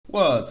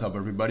What's up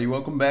everybody,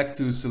 welcome back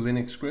to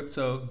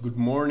cilinixfxcapital. Good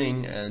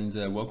morning and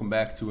welcome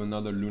back to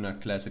another Luna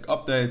Classic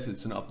update.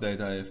 It's an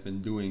update I have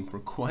been doing for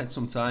quite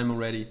some time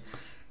already,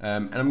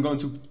 and I'm going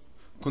to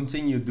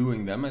continue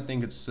doing them. I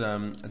think it's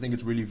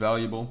really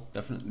valuable,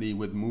 definitely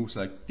with moves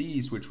like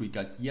these which we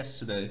got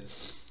yesterday.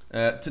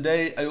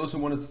 Today I also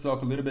wanted to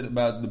talk a little bit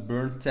about the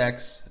burn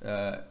tax.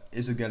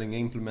 Is it getting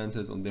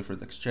implemented on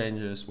different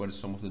exchanges? What is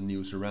some of the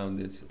news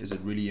around it? Is it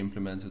really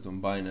implemented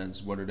on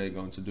Binance? What are they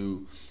going to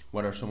do?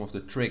 What are some of the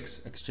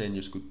tricks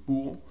exchanges could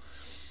pull?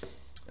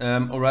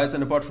 Alright,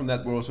 and apart from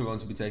that, we're also going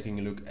to be taking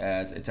a look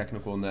at a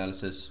technical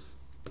analysis.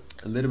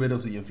 A little bit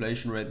of the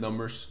inflation rate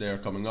numbers, they are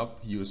coming up.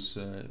 US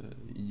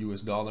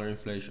dollar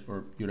inflation,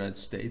 or United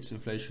States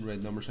inflation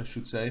rate numbers I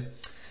should say.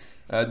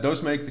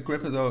 Those make the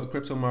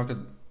crypto market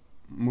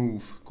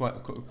move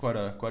quite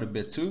a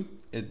bit too.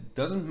 It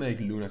doesn't make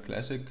Luna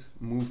Classic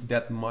move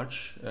that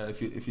much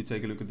if you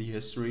take a look at the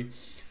history,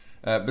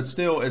 but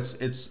still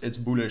it's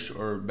bullish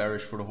or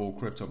bearish for the whole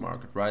crypto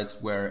market, right?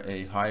 Where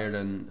a higher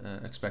than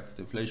expected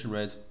inflation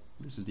rate,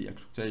 this is the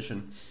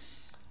expectation,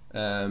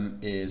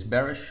 is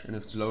bearish, and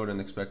if it's lower than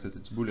expected,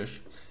 it's bullish.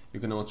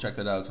 You can all check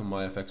that out on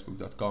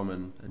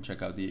myfxbook.com and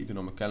check out the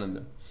economic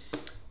calendar.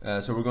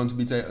 So we're going to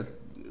be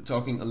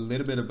talking a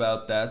little bit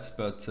about that,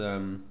 but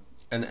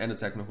and a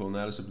technical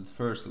analysis, but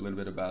first a little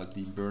bit about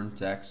the burn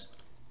tax.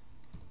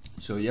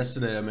 So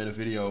yesterday I made a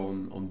video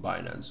on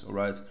Binance,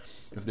 alright,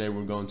 if they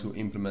were going to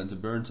implement the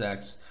burn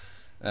tax,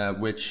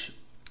 which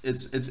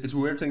it's a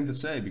weird thing to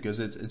say because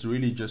it's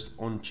really just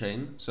on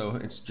chain. So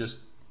it's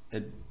just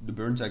the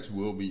burn tax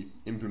will be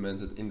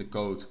implemented in the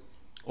code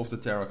of the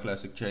Terra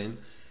Classic chain.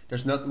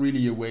 There's not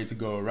really a way to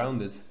go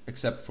around it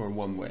except for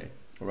one way,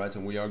 alright,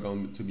 and we are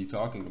going to be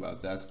talking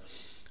about that.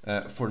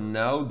 For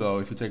now though,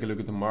 if you take a look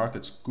at the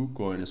markets,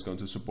 KuCoin is going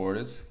to support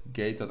it,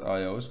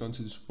 Gate.io is going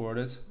to support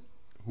it,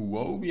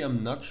 Huobi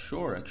I'm not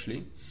sure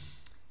actually,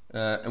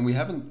 and we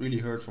haven't really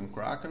heard from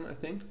Kraken. I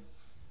think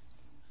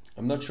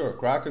I'm not sure.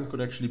 Kraken could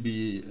actually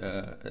be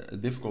a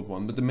difficult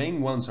one, but the main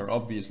ones are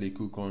obviously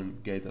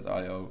KuCoin,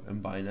 Gate.io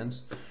and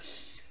Binance.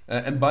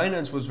 And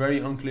Binance was very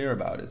unclear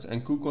about it,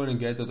 and KuCoin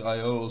and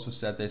Gate.io also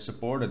said they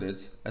supported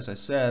it. As I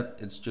said,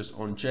 it's just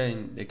on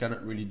chain, they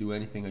cannot really do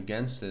anything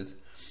against it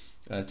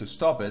to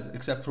stop it,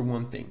 except for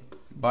one thing.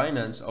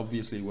 Binance,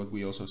 obviously, what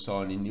we also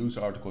saw in the news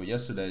article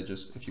yesterday,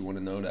 just if you want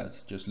to know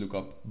that, just look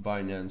up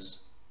Binance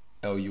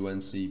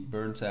LUNC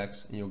burn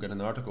tax and you'll get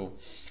an article,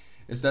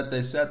 is that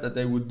they said that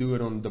they would do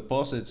it on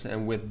deposits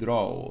and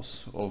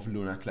withdrawals of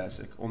Luna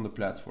Classic on the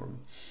platform.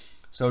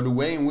 So the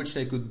way in which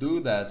they could do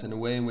that, and the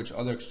way in which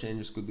other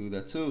exchanges could do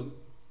that too,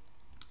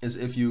 is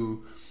if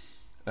you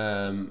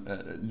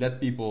let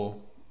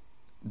people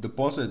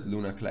deposit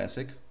Luna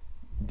Classic,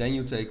 then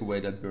you take away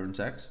that burn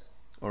tax.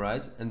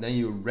 Alright, and then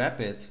you wrap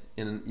it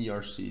in an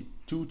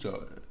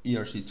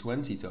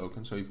ERC20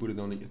 token, so you put it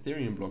on the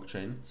Ethereum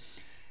blockchain,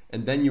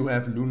 and then you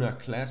have Luna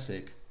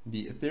Classic,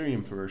 the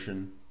Ethereum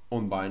version,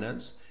 on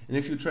Binance. And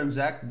if you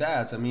transact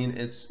that, I mean,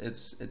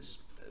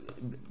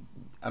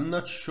 I'm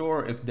not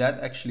sure if that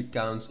actually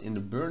counts in the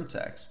burn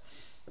tax,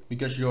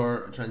 because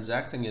you're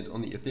transacting it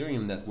on the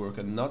Ethereum network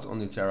and not on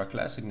the Terra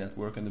Classic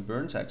network, and the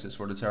burn tax is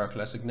for the Terra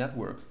Classic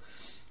network.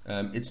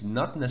 It's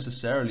not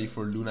necessarily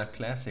for Luna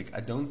Classic.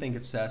 I don't think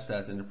it says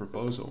that in the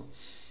proposal.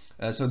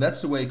 So that's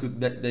the way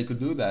they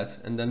could do that,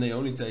 and then they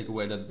only take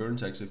away that burn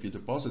tax if you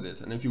deposit it.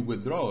 And if you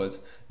withdraw it,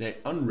 they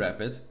unwrap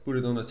it, put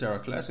it on the Terra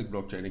Classic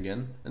blockchain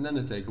again, and then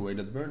they take away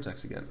that burn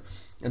tax again.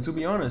 And to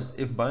be honest,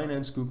 if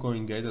Binance,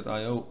 KuCoin,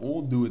 Gate.io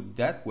all do it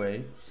that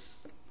way,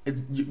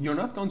 you're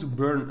not going to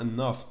burn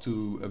enough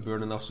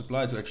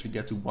supply to actually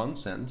get to 1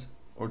 cent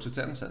or to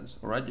 10 cents.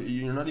 All right,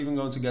 you're not even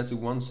going to get to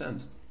 1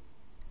 cent.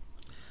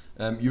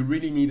 You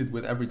really need it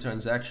with every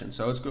transaction,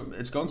 so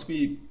it's going to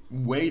be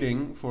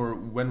waiting for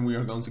when we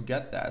are going to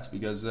get that,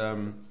 because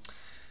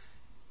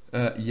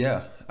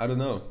yeah, I don't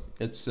know,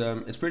 it's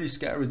pretty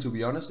scary, to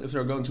be honest. If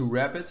they're going to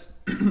wrap it,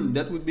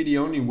 that would be the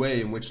only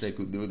way in which they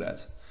could do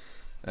that,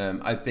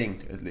 I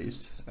think, at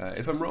least.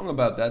 If I'm wrong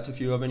about that, if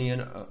you have any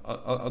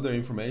other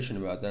information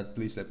about that,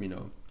 please let me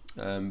know.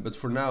 But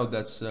for now,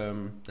 that's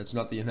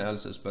not the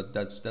analysis, but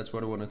that's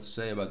what I wanted to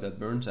say about that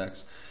burn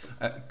tax.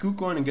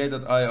 KuCoin and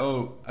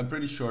Gate.io, I'm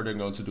pretty sure they're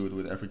going to do it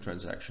with every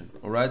transaction.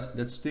 All right,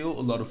 that's still a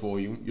lot of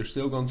volume. You're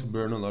still going to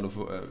burn a lot of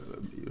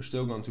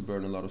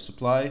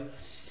supply.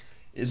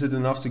 Is it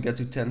enough to get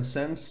to 10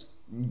 cents?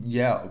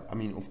 Yeah, I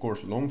mean, of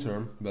course, long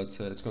term, but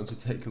it's going to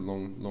take a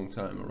long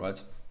time. All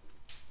right.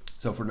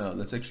 So for now,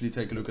 let's actually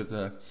take a look at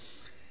the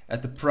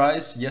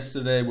price.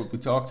 Yesterday, what we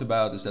talked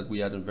about is that we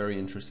had a very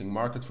interesting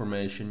market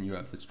formation. You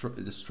have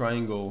this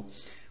triangle.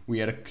 We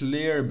had a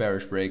clear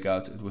bearish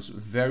breakout. It was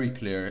very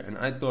clear, and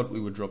I thought we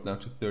would drop down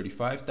to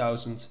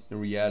 35,000. In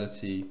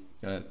reality,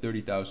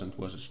 30,000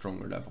 was a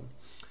stronger level.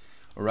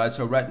 All right,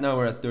 so right now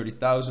we're at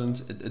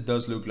 30,000. It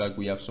does look like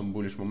we have some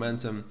bullish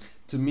momentum.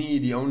 To me,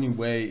 the only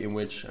way in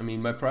which, I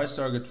mean, my price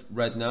target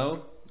right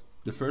now,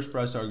 the first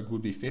price target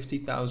would be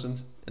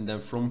 50,000, and then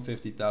from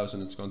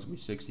 50,000 it's going to be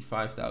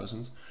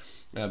 65,000.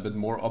 But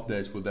more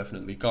updates will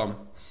definitely come.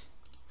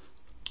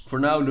 For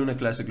now, Luna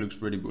Classic looks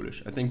pretty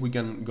bullish. I think we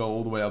can go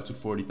all the way up to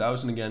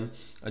 40,000 again.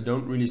 I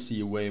don't really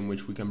see a way in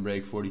which we can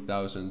break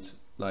 40,000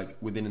 like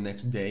within the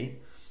next day.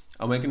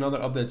 I'll make another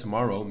update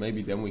tomorrow,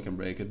 maybe then we can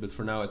break it, but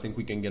for now I think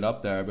we can get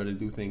up there, but I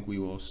do think we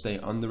will stay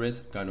under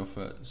it, kind of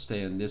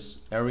stay in this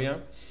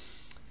area.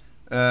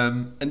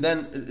 And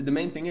then the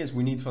main thing is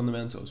we need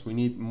fundamentals. We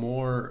need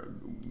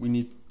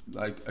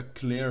like a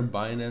clear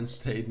Binance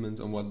statement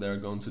on what they're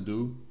going to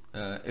do.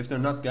 If they're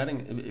not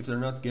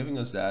giving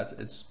us that,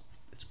 it's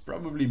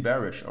probably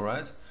bearish, all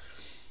right?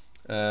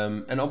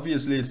 And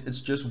obviously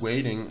it's just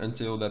waiting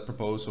until the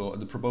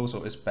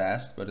proposal is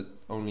passed, but it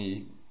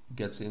only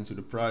gets into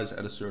the price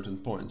at a certain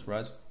point,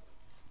 right?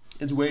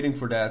 It's waiting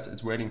for that.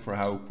 It's waiting for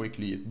how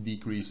quickly it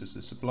decreases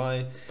the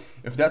supply.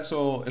 If that's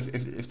all,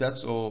 if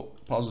that's all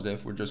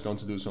positive, we're just going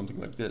to do something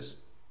like this,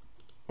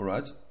 all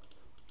right?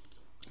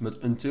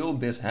 But until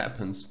this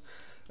happens,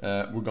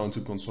 we're going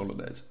to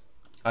consolidate,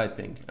 I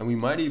think, and we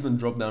might even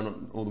drop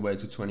down all the way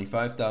to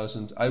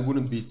 25,000. I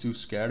wouldn't be too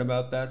scared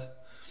about that.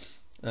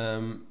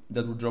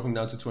 That we're dropping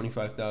down to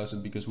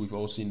 25,000 because we've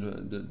all seen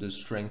the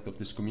strength of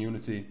this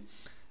community.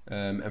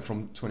 And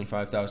from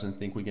 25,000, I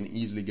think we can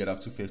easily get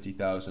up to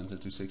 50,000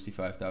 and to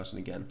 65,000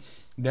 again.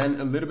 Then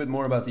a little bit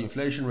more about the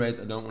inflation rate.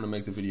 I don't want to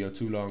make the video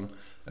too long.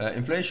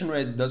 Inflation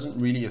rate doesn't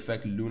really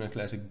affect Luna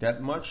Classic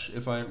that much,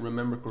 if I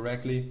remember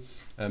correctly.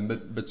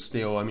 But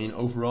still, I mean,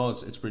 overall,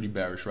 it's pretty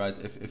bearish, right?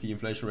 If the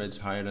inflation rate is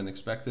higher than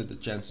expected, the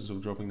chances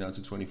of dropping down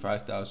to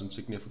 25,000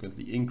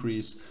 significantly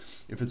increase.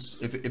 If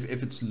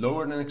it's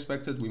lower than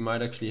expected, we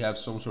might actually have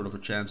some sort of a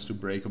chance to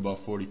break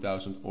above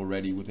 40,000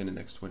 already within the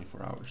next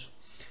 24 hours.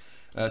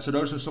 So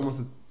those are some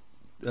of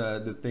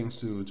the things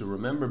to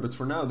remember, but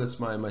for now that's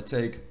my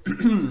take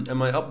and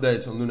my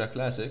updates on Luna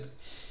Classic.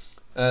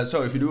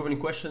 So if you do have any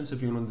questions,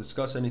 if you want to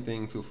discuss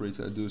anything, feel free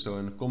to do so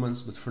in the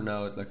comments, but for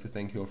now I'd like to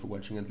thank you all for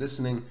watching and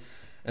listening,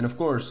 and of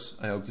course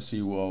I hope to see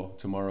you all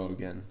tomorrow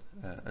again,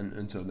 and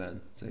until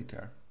then, take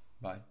care,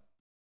 bye.